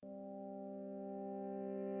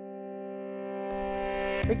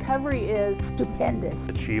Recovery is stupendous.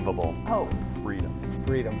 Achievable. Hope. Freedom.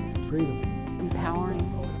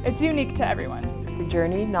 Empowering. It's unique to everyone. It's a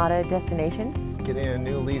journey, not a destination. Getting a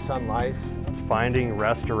new lease on life. It's finding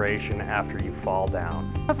restoration after you fall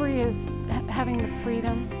down. Recovery is having the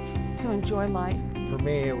freedom to enjoy life. For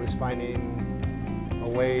me, it was finding a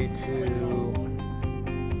way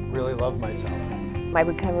to really love myself. My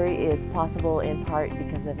recovery is possible in part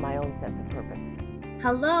because of my own sense of purpose.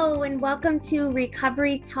 Hello and welcome to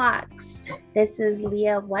Recovery Talks. This is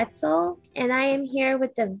Leah Wetzel and I am here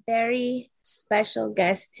with a very special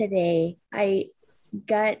guest today. I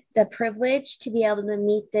got the privilege to be able to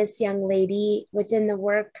meet this young lady within the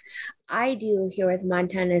work I do here with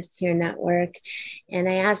Montana's Peer Network. And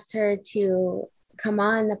I asked her to come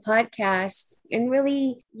on the podcast and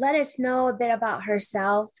really let us know a bit about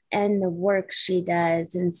herself and the work she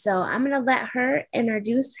does. And so I'm going to let her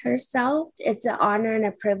introduce herself. It's an honor and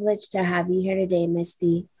a privilege to have you here today,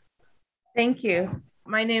 Misty. Thank you.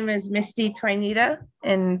 My name is Misty Twinita,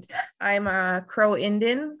 and I'm a Crow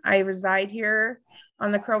Indian. I reside here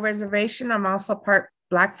on the Crow Reservation. I'm also part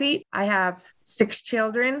Blackfeet. I have 6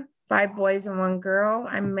 children. 5 boys and 1 girl.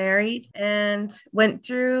 I'm married and went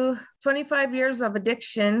through 25 years of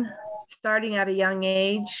addiction, starting at a young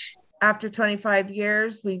age. After 25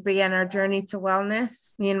 years, we began our journey to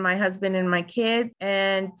wellness, me and my husband and my kid.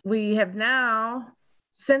 And we have now,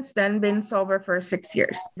 since then, been sober for 6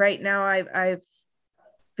 years. Right now, I've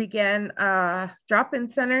began a drop-in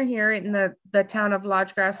center here in the town of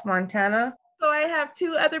Lodge Grass, Montana. So I have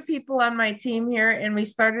 2 other people on my team here, and we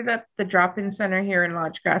started up the drop-in center here in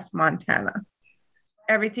Lodge Grass, Montana.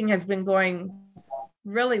 Everything has been going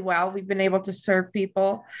really well. We've been able to serve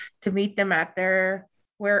people, to meet them where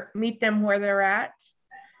they're at,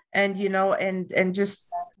 and and just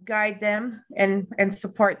guide them and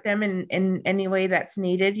support them in any way that's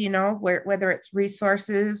needed. Whether it's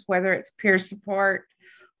resources, whether it's peer support,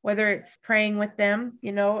 whether it's praying with them,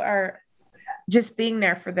 or just being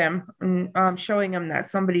there for them and showing them that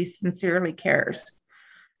somebody sincerely cares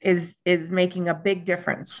is making a big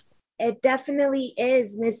difference. It definitely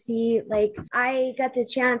is, Misty. Like, I got the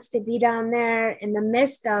chance to be down there in the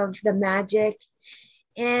midst of the magic.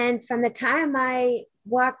 And from the time I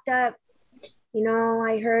walked up,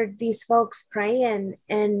 I heard these folks praying,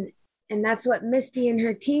 and that's what Misty and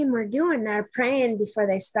her team were doing. They're praying before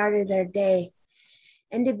they started their day.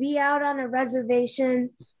 And to be out on a reservation,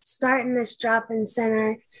 starting this drop-in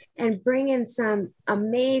center and bringing some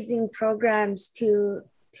amazing programs to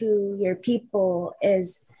your people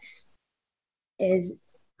is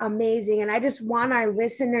amazing. And I just want our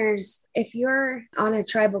listeners, if you're on a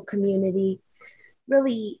tribal community,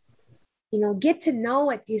 really, get to know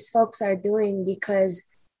what these folks are doing, because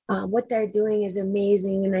what they're doing is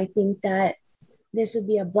amazing. And I think that this would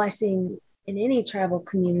be a blessing in any tribal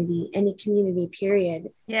community, any community, period.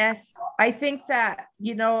 Yes. I think that,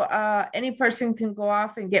 any person can go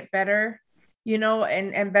off and get better,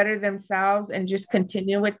 and better themselves and just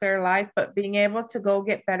continue with their life. But being able to go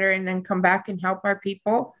get better and then come back and help our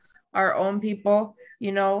people, our own people,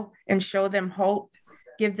 and show them hope,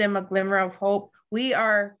 give them a glimmer of hope. We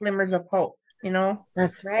are glimmers of hope,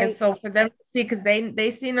 That's right. And so for them to see, because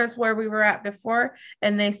they seen us where we were at before,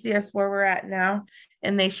 and they see us where we're at now,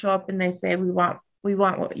 and they show up and they say, we want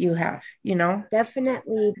what you have,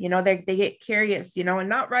 Definitely. They get curious, and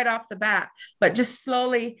not right off the bat, but just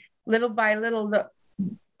slowly, little by little,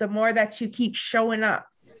 the more that you keep showing up,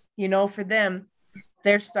 for them,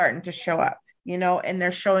 they're starting to show up, and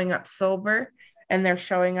they're showing up sober, and they're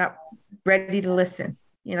showing up ready to listen,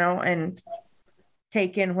 and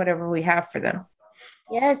take in whatever we have for them.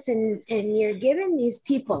 Yes. And you're giving these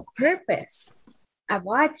people purpose. I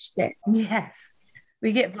watched it. Yes.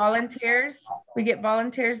 We get volunteers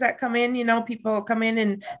that come in, people come in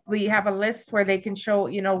and we have a list where they can show,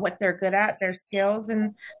 what they're good at, their skills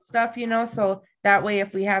and stuff, so that way,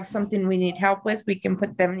 if we have something we need help with, we can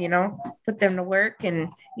put them to work, and,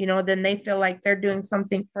 then they feel like they're doing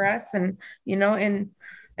something for us, and,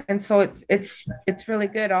 and so it's really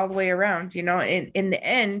good all the way around, in the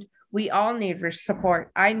end, we all need support.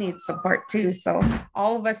 I need support too. So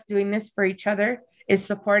all of us doing this for each other is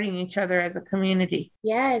supporting each other as a community.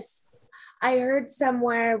 Yes. I heard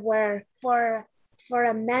somewhere where for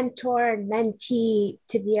a mentor and mentee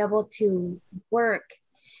to be able to work,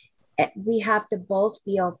 we have to both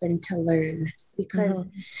be open to learn, because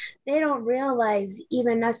they don't realize,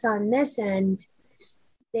 even us on this end,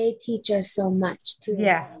 they teach us so much too.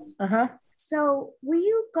 Yeah. So will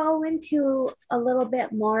you go into a little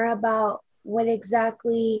bit more about what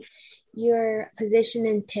exactly your position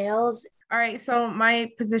entails? All right. So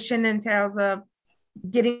my position entails of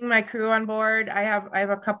getting my crew on board. I have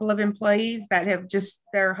a couple of employees that have just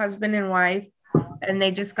their husband and wife, and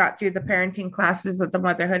they just got through the parenting classes of the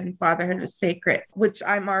Motherhood and Fatherhood is Sacred, which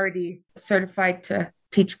I'm already certified to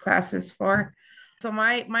teach classes for. So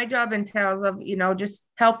my job entails of, just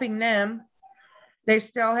helping them. They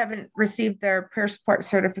still haven't received their peer support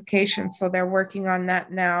certification, so they're working on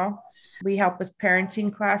that now. We help with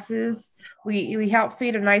parenting classes. We help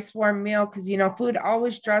feed a nice warm meal because, food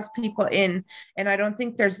always draws people in. And I don't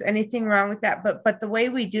think there's anything wrong with that. But the way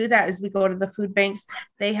we do that is we go to the food banks.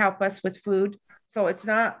 They help us with food. So it's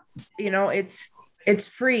not, it's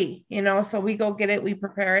free, so we go get it. We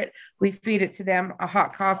prepare it. We feed it to them, a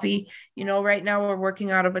hot coffee. Right now we're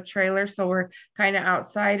working out of a trailer. So we're kind of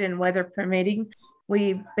outside and weather permitting.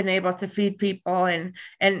 We've been able to feed people and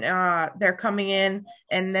they're coming in,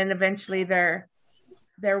 and then eventually they're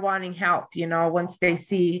wanting help, once they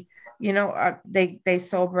see, they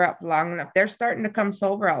sober up long enough. They're starting to come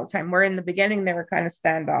sober all the time. Where in the beginning, they were kind of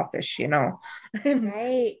standoffish,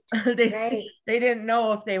 Right. They didn't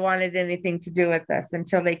know if they wanted anything to do with us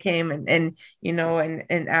until they came and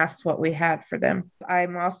asked what we had for them.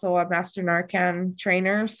 I'm also a Master Narcan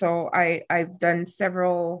trainer. So I've done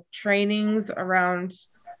several trainings around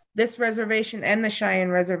this reservation and the Cheyenne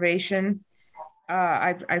Reservation.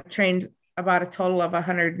 I've trained about a total of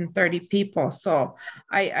 130 people. So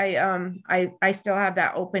I still have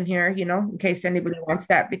that open here, in case anybody wants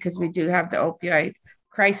that, because we do have the opioid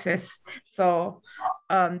crisis. So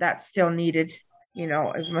that's still needed,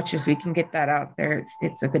 as much as we can get that out there,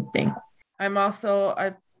 it's a good thing. I'm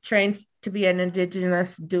also trained to be an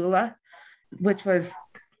Indigenous doula, which was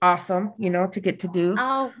awesome, to get to do.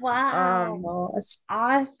 Oh, wow. That's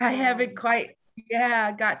awesome. I haven't quite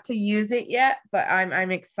got to use it yet, but I'm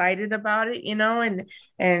excited about it,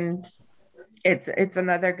 and it's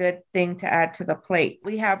another good thing to add to the plate.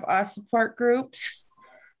 We have support groups,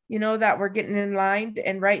 that we're getting in line.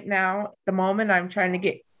 And right now, at the moment, I'm trying to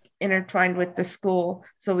get intertwined with the school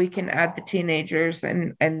so we can add the teenagers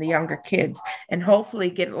and the younger kids, and hopefully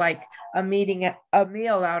get like a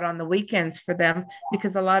meal out on the weekends for them,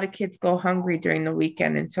 because a lot of kids go hungry during the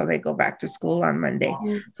weekend until they go back to school on Monday.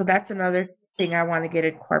 So that's another thing I want to get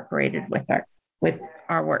incorporated with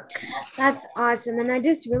our work. That's awesome. And I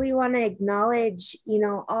just really want to acknowledge,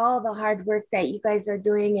 all the hard work that you guys are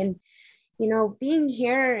doing. And, being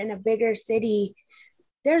here in a bigger city,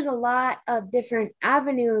 there's a lot of different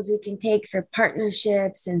avenues we can take for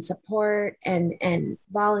partnerships and support and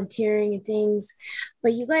volunteering and things.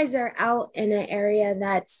 But you guys are out in an area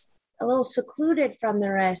that's a little secluded from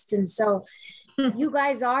the rest. And so you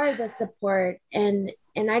guys are the support. And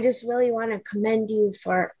I just really want to commend you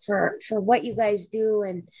for what you guys do.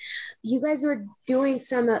 And you guys were doing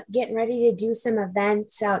getting ready to do some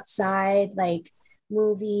events outside, like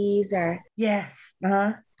movies or. Yes.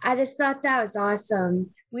 I just thought that was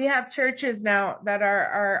awesome. We have churches now that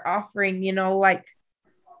are offering, like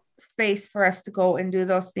space for us to go and do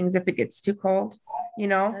those things if it gets too cold,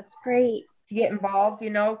 That's great. To get involved,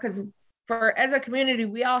 because as a community,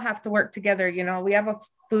 we all have to work together. We have a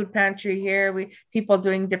food pantry here. People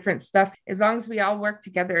doing different stuff. As long as we all work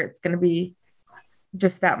together, it's going to be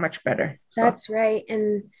just that much better. That's right.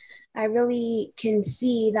 And I really can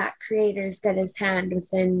see that Creator's got his hand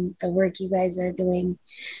within the work you guys are doing.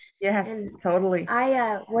 Yes, and totally.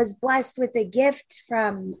 I was blessed with a gift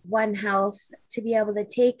from One Health to be able to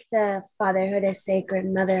take the Fatherhood is Sacred,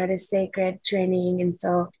 Motherhood is Sacred training. And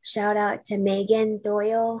so shout out to Megan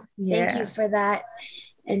Doyle. Thank you for that.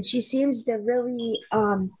 And she seems to really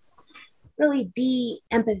be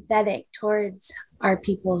empathetic towards our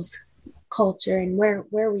people's culture and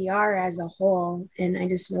where we are as a whole. And I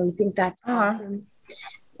just really think that's awesome,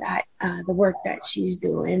 that the work that she's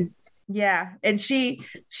doing. Yeah. And she's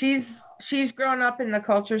grown up in the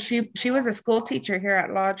culture. She was a school teacher here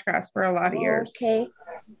at Lodgecraft for a lot of years. Okay.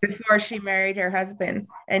 Before she married her husband,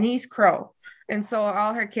 and he's Crow. And so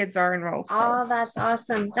all her kids are enrolled. Oh, that's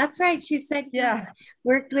awesome. That's right. She said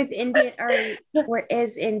worked with Indian or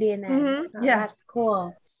is Indian. Mm-hmm. Oh, that's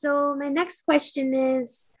cool. So my next question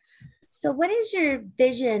is, so what is your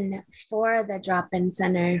vision for the drop-in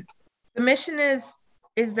center? The mission is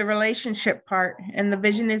the relationship part, and the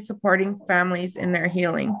vision is supporting families in their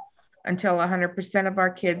healing until 100% of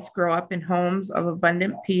our kids grow up in homes of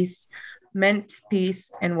abundant peace,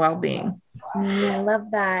 peace, and well-being. I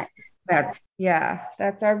love that. That's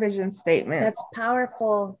our vision statement. That's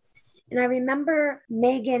powerful. And I remember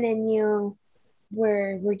Megan and you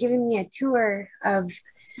were giving me a tour of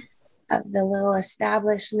the little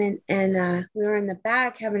establishment, and we were in the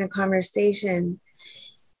back having a conversation.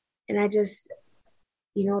 And I just,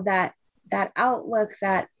 that outlook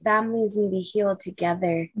that families need to heal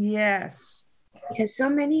together. Yes. Because so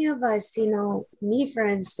many of us, me for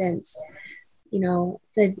instance,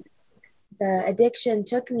 the addiction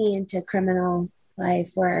took me into criminal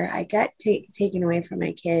life where I got taken away from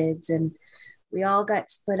my kids, and we all got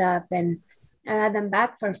split up, and I had them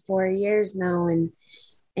back for 4 years now, and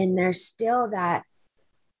there's still that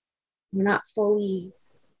we're not fully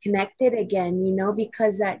connected again,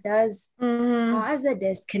 because that does cause a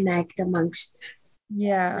disconnect amongst.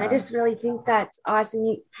 Yeah. And I just really think that's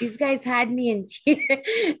awesome. These guys had me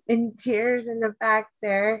in tears in the back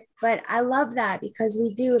there, but I love that because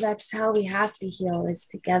that's how we have to heal, is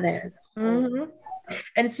together.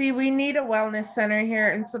 And see, we need a wellness center here.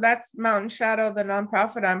 And so that's Mountain Shadow, the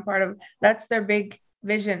nonprofit I'm part of. That's their big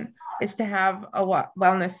vision, is to have a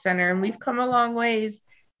wellness center. And we've come a long ways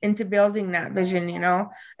into building that vision,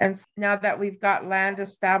 and now that we've got land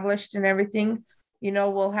established and everything,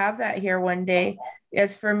 we'll have that here one day.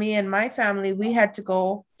 As for me and my family, we had to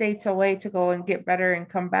go states away to go and get better and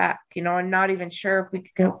come back, and not even sure if we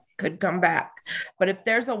could come back. But if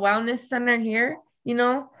there's a wellness center here,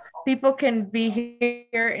 people can be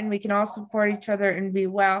here and we can all support each other and be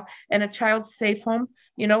well, and a child safe home,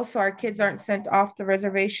 so our kids aren't sent off the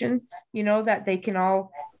reservation, that they can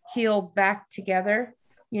all heal back together,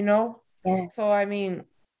 Yes. So I mean,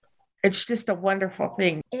 it's just a wonderful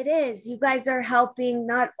thing. It is. You guys are helping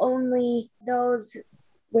not only those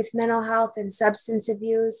with mental health and substance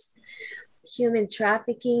abuse, human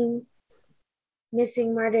trafficking,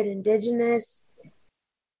 missing, murdered Indigenous,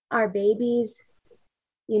 our babies,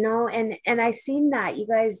 and I seen that you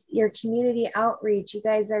guys, your community outreach, you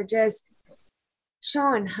guys are just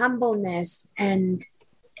showing humbleness, and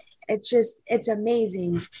it's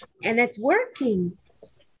amazing, and it's working.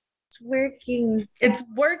 It's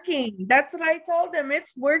working. That's what I told them.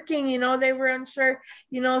 It's working. They were unsure,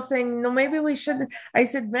 saying, no, maybe we shouldn't. I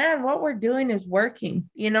said, man, what we're doing is working.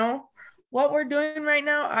 What we're doing right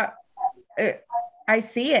now, I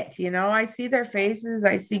see it, I see their faces.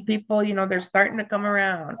 I see people, they're starting to come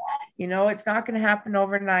around. It's not going to happen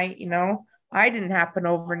overnight. I didn't happen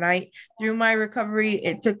overnight. Through my recovery,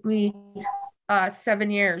 it took me 7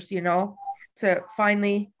 years, to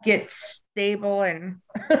finally get stable and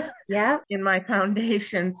in my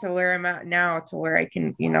foundation to where I'm at now, to where I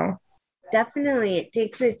can, Definitely. It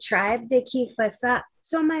takes a tribe to keep us up.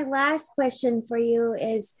 So my last question for you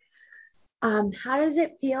is, how does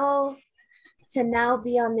it feel to now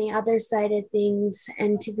be on the other side of things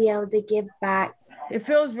and to be able to give back? It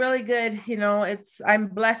feels really good. I'm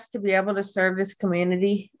blessed to be able to serve this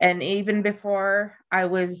community. And even before I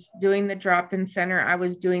was doing the drop-in center, I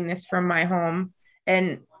was doing this from my home.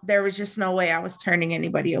 And there was just no way I was turning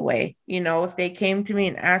anybody away. If they came to me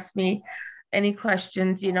and asked me any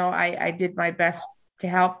questions, I did my best to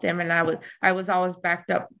help them. And I was always backed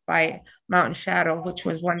up by Mountain Shadow, which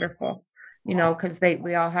was wonderful, because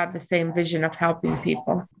we all have the same vision of helping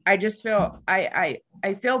people. I just feel, I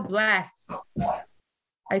feel blessed.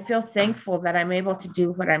 I feel thankful that I'm able to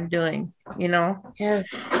do what I'm doing, Yes.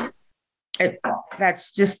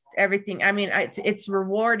 That's just everything. I mean, it's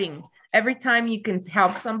rewarding. Every time you can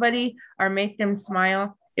help somebody or make them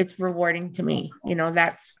smile, it's rewarding to me.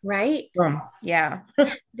 That's right. Yeah.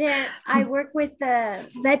 I work with the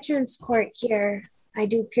Veterans Court here. I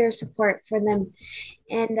do peer support for them.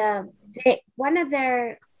 And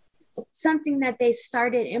something that they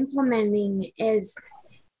started implementing is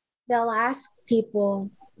they'll ask people,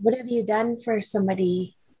 what have you done for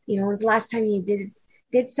somebody? When's the last time you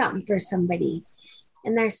did something for somebody?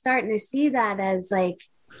 And they're starting to see that as like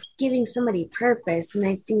giving somebody purpose. And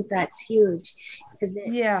I think that's huge, because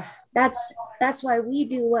that's why we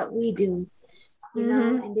do what we do,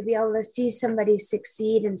 and to be able to see somebody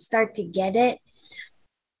succeed and start to get it.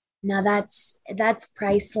 Now that's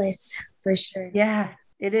priceless for sure. Yeah,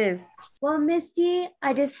 it is. Well, Misty,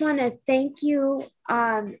 I just want to thank you.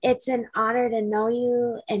 It's an honor to know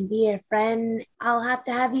you and be your friend. I'll have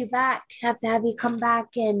to have you back, have you come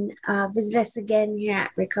back and visit us again here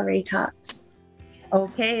at Recovery Talks.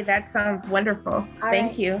 Okay, that sounds wonderful.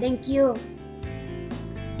 Thank you. Thank you.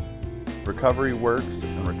 Recovery works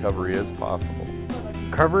and recovery is possible.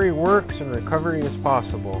 Recovery works and recovery is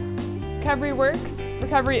possible. Recovery works,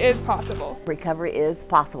 recovery is possible. Recovery is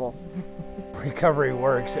possible. Recovery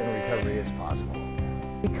works and recovery is possible.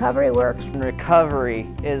 Recovery works and recovery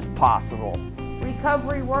is possible.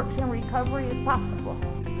 Recovery works and recovery is possible.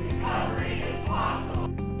 Recovery is possible.